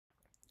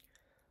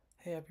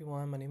Hey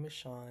everyone, my name is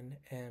Sean,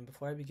 and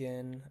before I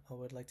begin, I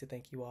would like to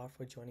thank you all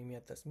for joining me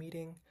at this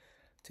meeting.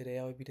 Today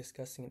I will be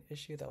discussing an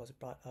issue that was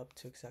brought up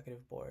to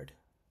Executive Board.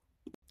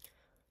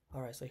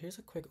 Alright, so here's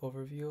a quick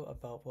overview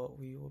about what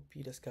we will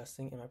be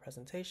discussing in my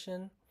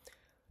presentation.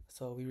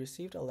 So we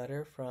received a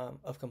letter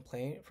of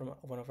complaint from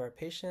one of our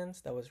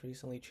patients that was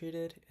recently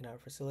treated in our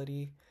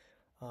facility.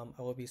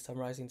 I will be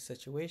summarizing the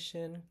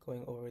situation,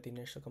 going over the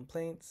initial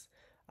complaints,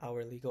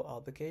 our legal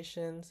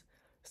obligations,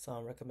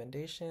 some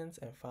recommendations,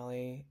 and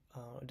finally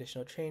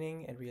additional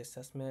training and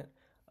reassessment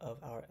of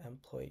our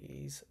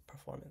employees'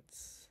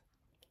 performance.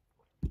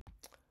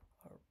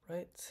 All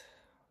right,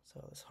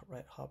 so let's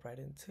hop right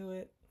into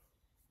it.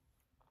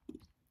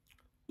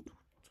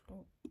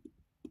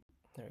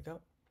 There we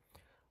go.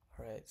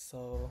 All right,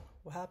 so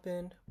what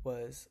happened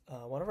was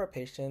one of our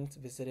patients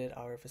visited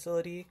our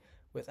facility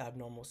with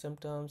abnormal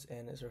symptoms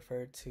and is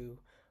referred to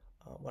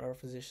one of our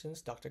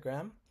physicians, Dr.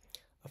 Graham.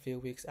 A few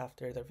weeks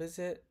after their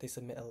visit, they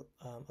submit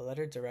a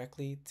letter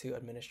directly to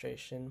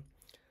administration.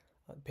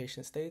 The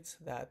patient states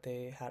that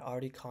they had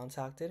already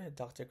contacted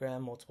Dr.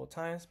 Graham multiple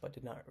times but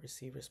did not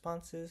receive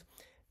responses,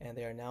 and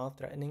they are now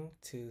threatening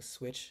to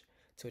switch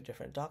to a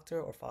different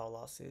doctor or file a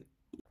lawsuit.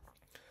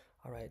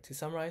 All right, to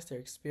summarize their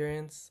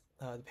experience,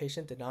 the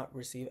patient did not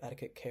receive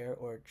adequate care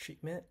or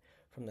treatment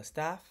from the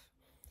staff.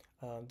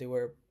 They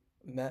were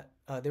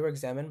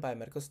examined by a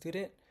medical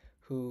student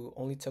who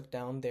only took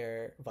down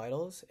their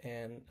vitals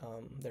and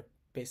their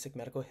basic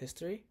medical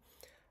history.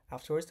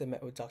 Afterwards, they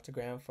met with Dr.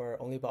 Graham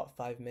for only about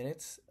 5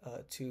 minutes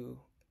to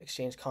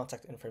exchange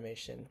contact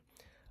information.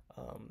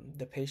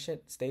 The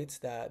patient states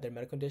that their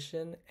medical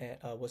condition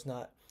was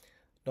not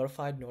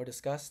notified nor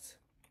discussed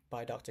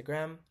by Dr.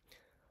 Graham.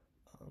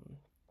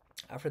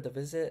 After the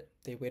visit,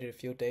 they waited a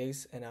few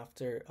days, and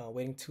after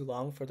waiting too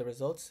long for the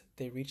results,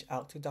 they reached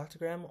out to Dr.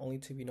 Graham only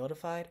to be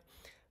notified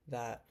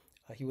that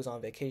he was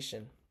on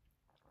vacation.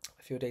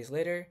 A few days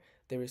later,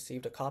 they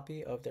received a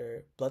copy of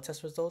their blood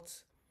test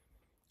results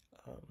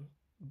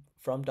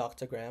from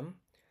Dr. Graham.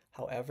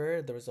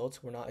 However, the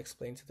results were not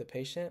explained to the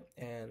patient,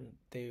 and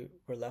they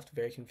were left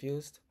very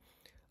confused.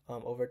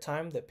 Over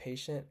time, the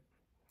patient's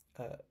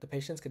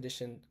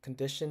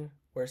condition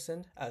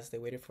worsened as they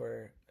waited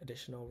for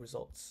additional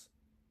results.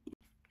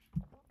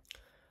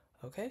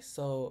 Okay,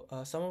 so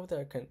some of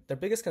their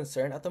biggest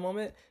concern at the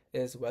moment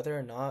is whether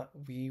or not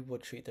we will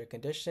treat their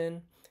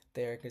condition.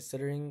 They are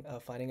considering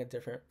finding a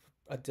different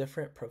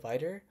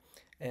provider,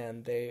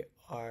 and they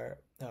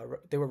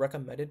were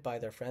recommended by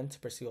their friend to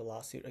pursue a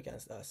lawsuit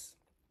against us.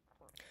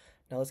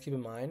 Now let's keep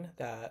in mind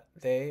that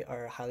they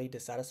are highly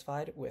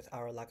dissatisfied with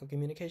our lack of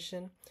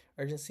communication,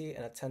 urgency,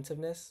 and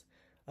attentiveness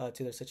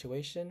to their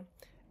situation,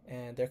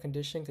 and their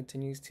condition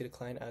continues to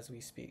decline as we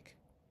speak.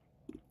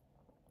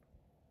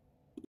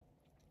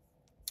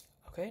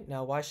 Okay,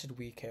 now why should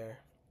we care?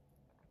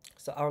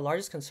 So our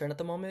largest concern at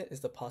the moment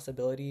is the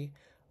possibility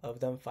of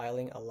them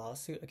filing a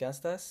lawsuit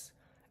against us.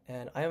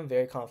 And I am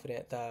very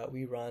confident that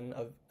we run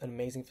an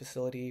amazing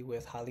facility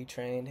with highly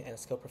trained and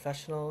skilled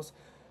professionals.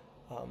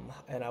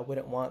 And I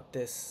wouldn't want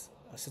this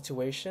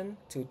situation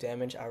to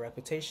damage our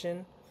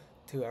reputation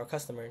to our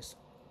customers.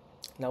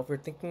 Now, if we're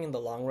thinking in the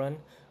long run,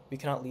 we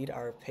cannot let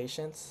our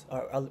patients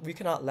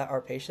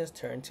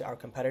turn to our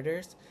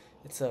competitors.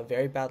 It's a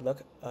very bad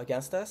look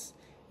against us,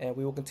 and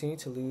we will continue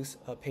to lose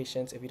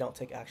patients if we don't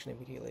take action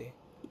immediately.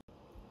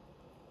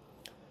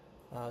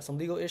 Some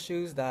legal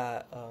issues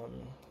that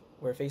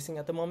we're facing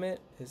at the moment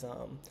is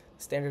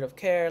standard of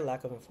care,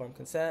 lack of informed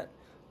consent,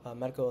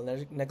 medical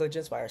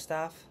negligence by our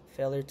staff,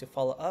 failure to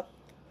follow up,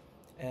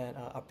 and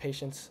our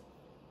patients'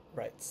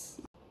 rights.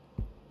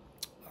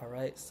 All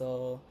right,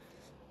 so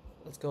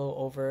let's go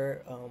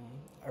over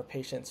our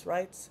patient's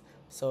rights.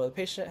 So the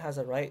patient has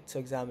a right to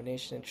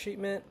examination and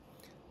treatment.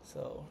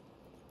 So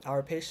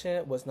our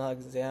patient was not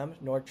examined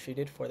nor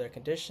treated for their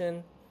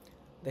condition.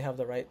 They have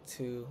the right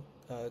to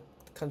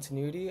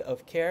continuity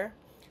of care.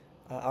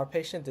 Our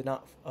patient did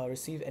not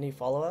receive any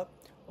follow-up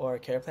or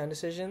care plan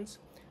decisions.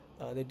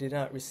 They did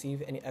not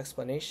receive any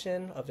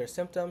explanation of their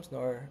symptoms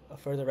nor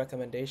further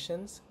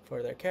recommendations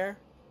for their care.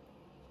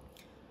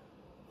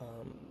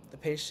 The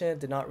patient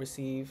did not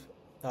receive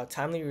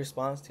timely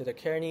response to their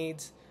care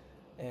needs,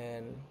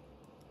 and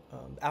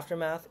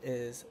aftermath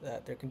is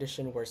that their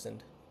condition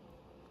worsened.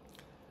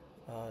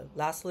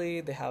 Lastly,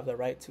 they have the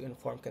right to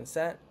informed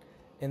consent.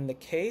 In the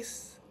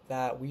case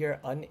that we are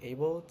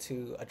unable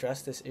to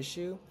address this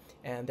issue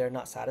and they're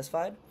not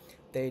satisfied,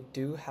 they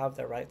do have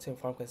the right to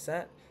informed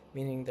consent,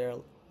 meaning they're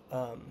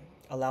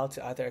allowed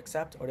to either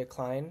accept or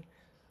decline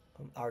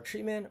our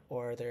treatment,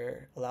 or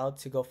they're allowed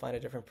to go find a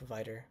different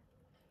provider.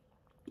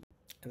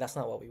 And that's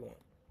not what we want.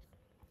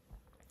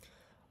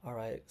 All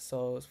right,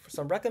 so for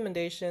some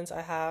recommendations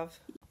I have,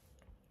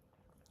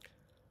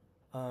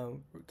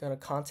 we're going to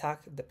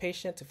contact the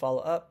patient to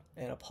follow up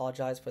and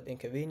apologize for the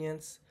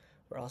inconvenience.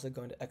 We're also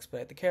going to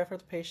expedite the care for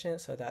the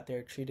patient so that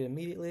they're treated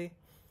immediately.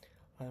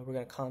 We're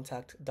going to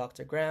contact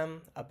Dr.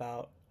 Graham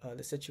about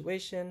the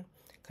situation,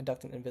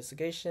 conduct an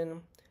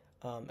investigation,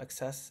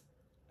 assess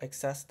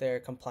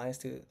their compliance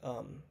to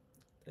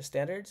the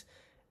standards,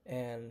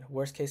 And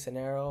worst case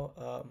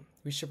scenario,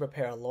 we should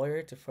prepare a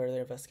lawyer to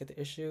further investigate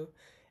the issue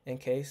in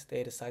case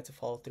they decide to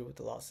follow through with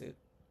the lawsuit.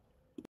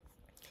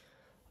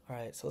 All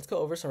right, so let's go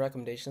over some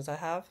recommendations I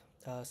have.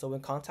 So when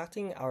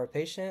contacting our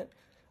patient,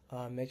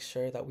 make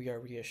sure that we are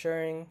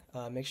reassuring,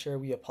 make sure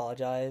we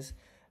apologize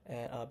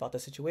about the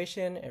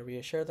situation and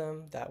reassure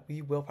them that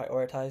we will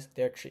prioritize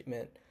their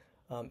treatment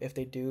if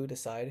they do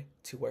decide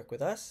to work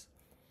with us.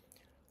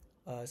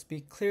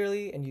 Speak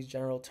clearly and use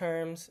general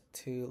terms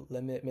to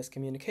limit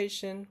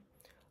miscommunication.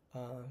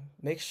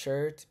 Make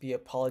sure to be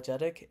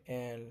apologetic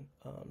and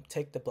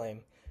take the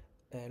blame.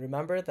 And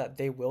remember that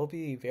they will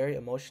be very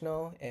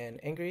emotional and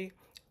angry,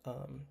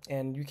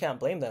 and you can't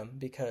blame them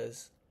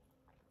because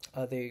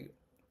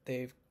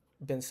they've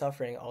been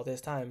suffering all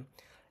this time,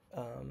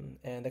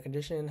 and the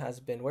condition has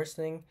been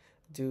worsening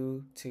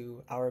due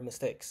to our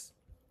mistakes.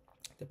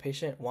 The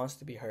patient wants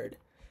to be heard,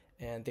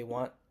 and they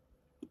want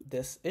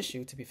this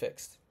issue to be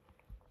fixed.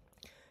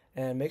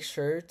 And make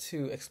sure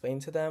to explain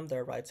to them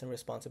their rights and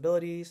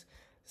responsibilities.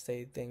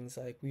 Say things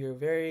like, we are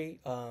very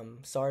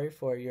sorry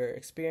for your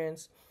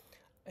experience,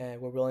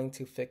 and we're willing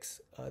to fix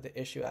the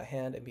issue at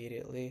hand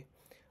immediately.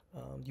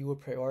 You were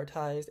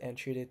prioritized and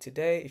treated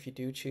today if you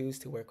do choose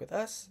to work with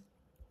us.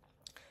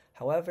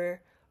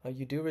 However,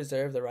 you do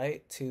reserve the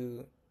right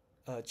to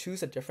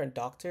choose a different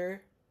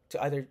doctor,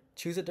 to either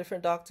choose a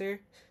different doctor,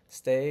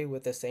 stay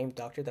with the same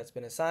doctor that's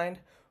been assigned,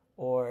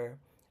 or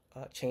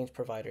change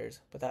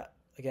providers. But that,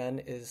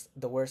 again, is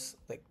the worst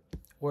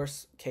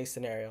case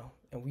scenario,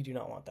 and we do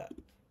not want that.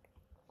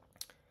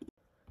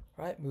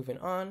 All right, moving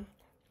on.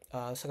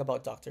 Let's talk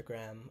about Dr.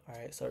 Graham. All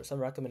right, so some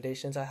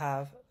recommendations I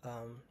have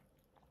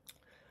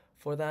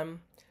for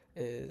them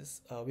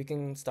is we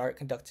can start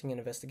conducting an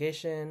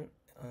investigation.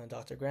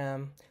 Dr.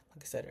 Graham,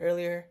 like I said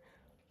earlier,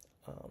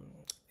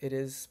 it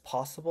is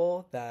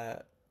possible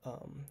that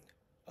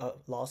a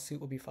lawsuit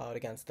will be filed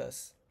against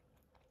us.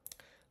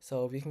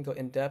 So we can go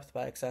in depth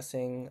by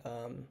accessing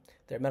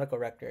their medical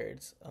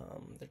records,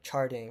 their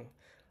charting,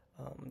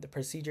 the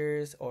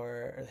procedures,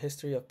 or a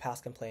history of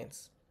past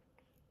complaints.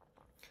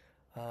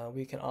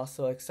 We can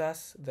also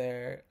access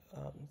the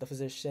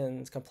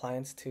physician's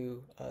compliance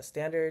to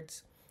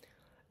standards,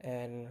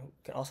 and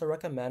can also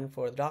recommend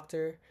for the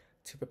doctor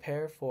to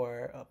prepare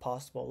for a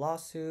possible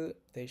lawsuit.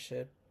 They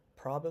should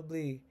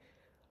probably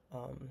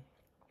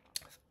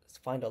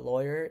find a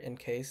lawyer in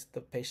case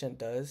the patient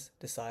does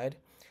decide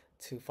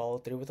to follow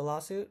through with the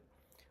lawsuit,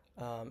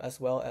 as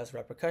well as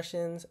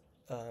repercussions,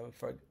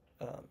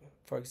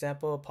 for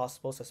example,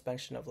 possible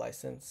suspension of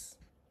license.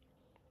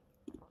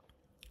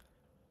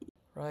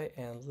 Right,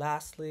 and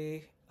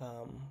lastly,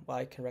 what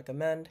I can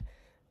recommend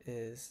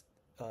is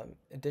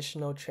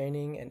additional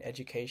training and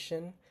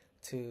education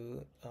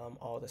to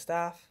all the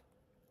staff.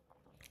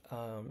 We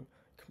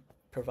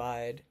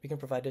can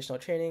provide additional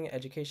training and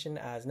education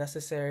as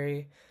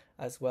necessary,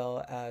 as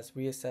well as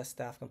reassess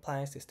staff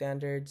compliance to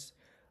standards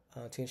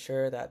to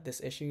ensure that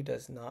this issue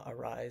does not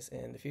arise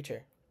in the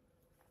future.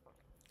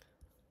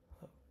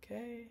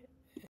 Okay,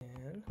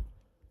 and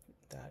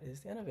that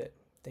is the end of it.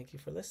 Thank you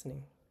for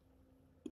listening.